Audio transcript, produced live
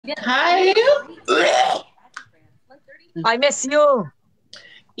Hi. I miss you.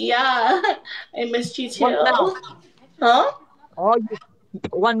 Yeah, I missed you One mouth. too. Huh? Oh, you,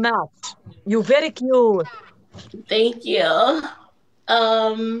 one mouth. You very cute. Thank you.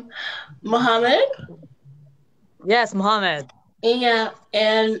 Mohammed. Yes, Mohammed. Yeah,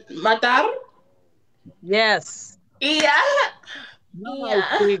 and Matar. Yes. Yeah, Nice,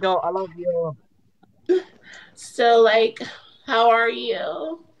 yeah. Tigo. I love you. So, like, how are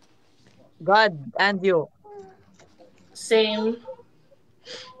you? God and you. Same.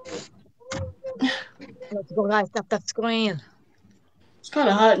 Let's go, guys. Tap that screen. It's kind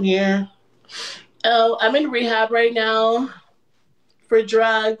of hot in here. Oh, I'm in rehab right now for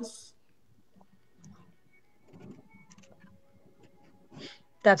drugs.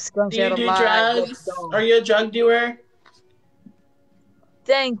 Tap screen, Do you share do live. Let's drugs? go. Are you a drug doer?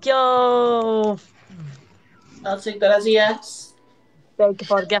 Thank you. I'll take that as a yes. Thank you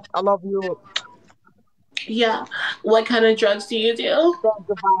for gift. I love you. Yeah. What kind of drugs do you do? Thank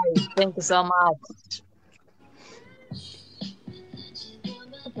you, bye. Thank you so much.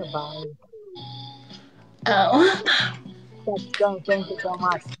 Okay, bye. Oh. Tap screen. Thank you so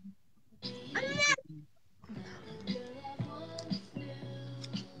much.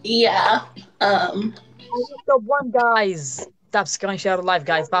 Yeah. Um. I just got one, guys. Tap screen, share live,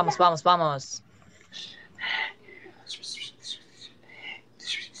 guys. Vamos, vamos, vamos.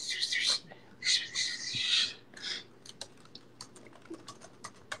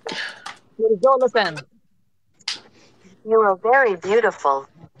 Here we go. Listen. You are very beautiful.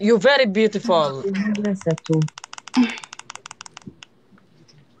 You very beautiful. المدرسة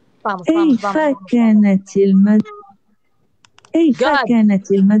Vamos, vamos, كيف vamos, vamos, vamos. كانت كيف Good,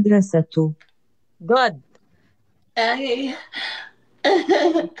 كانت المدرسة؟ good. Okay.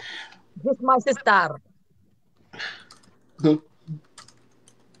 This my sister.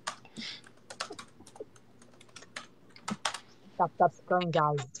 Tap screen,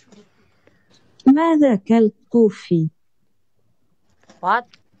 guys. ماذا كلت طوفي؟ What?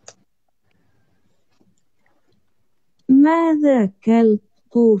 ماذا كلت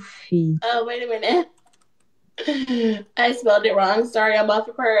طوفي؟ Oh, wait a minute. I spelled it wrong. Sorry, I'm off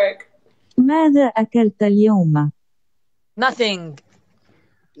of work. ماذا أكلت اليوم؟ Nothing.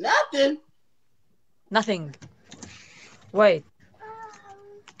 Nothing. Nothing. Wait.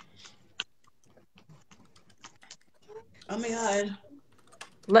 Oh my god.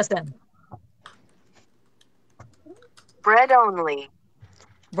 Listen. Bread only.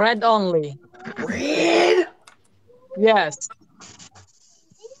 Bread only. Bread. Yes.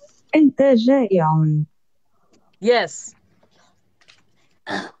 أنت جائع. Yes.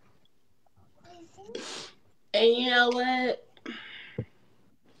 And you know what?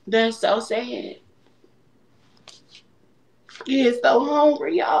 That's so sad. He is so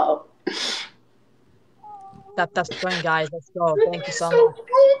hungry, y'all. Tap screen, guys. Let's go. Thank you He's so so much.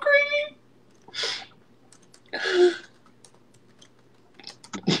 hungry.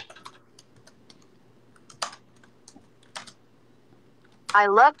 I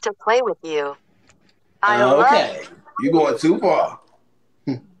love to play with you. I love. Okay, you going too far.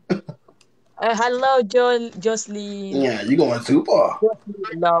 Hello, Jocelyn. Yeah, you going too far. Jocelyn,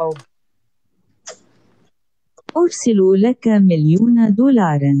 hello. أرسل لك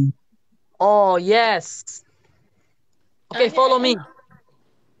 $1,000,000. Oh, yes. Okay, follow me.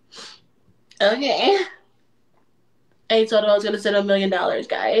 Okay. I told him I was gonna send $1 million,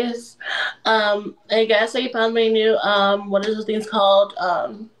 guys. I guess I found my new what is those things called?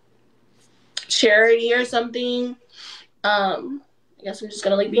 Charity or something. I guess I'm just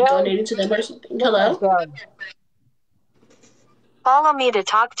gonna like be donating to them or something. Hello? Follow me to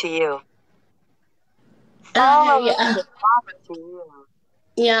talk to you. Follow me Yeah. to talk to you.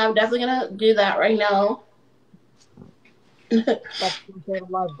 Yeah, I'm definitely gonna do that right now. Let's go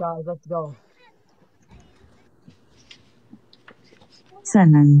live, guys. Let's go.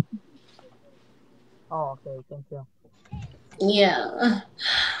 حسناً. Oh, okay. Thank you. Yeah.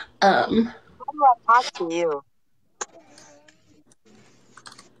 How do I talk to you?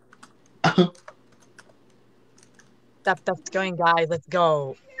 Tap screen, guys. Let's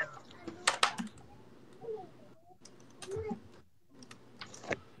go.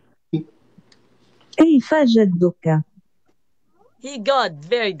 كيف جدك؟ He good.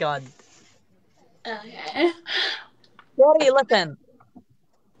 Very good. Okay. Sorry, listen.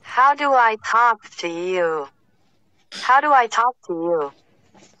 How do I talk to you? How do I talk to you?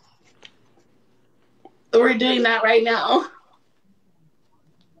 We're doing that right now.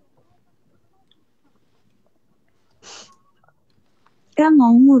 كم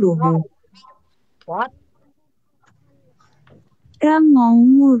عمره؟ What? كم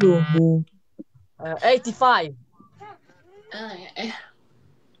عمره؟ 85. Okay.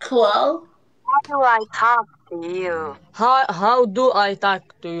 Cool. How do I talk to you? How do I talk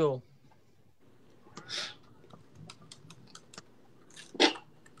to you?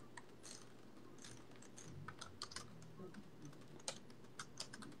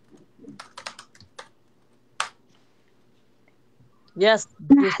 Yes,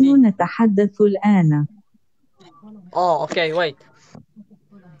 نحن Beauty. نتحدث الآن. Oh, okay, wait.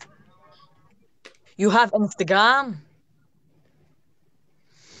 You have Instagram?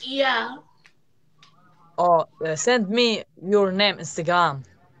 Yeah. Oh, send me your name Instagram.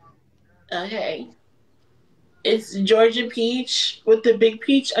 Okay. It's Georgia Peach with the big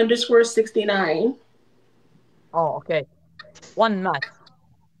peach underscore 69. Oh, okay. One match.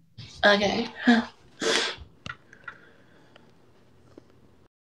 Okay.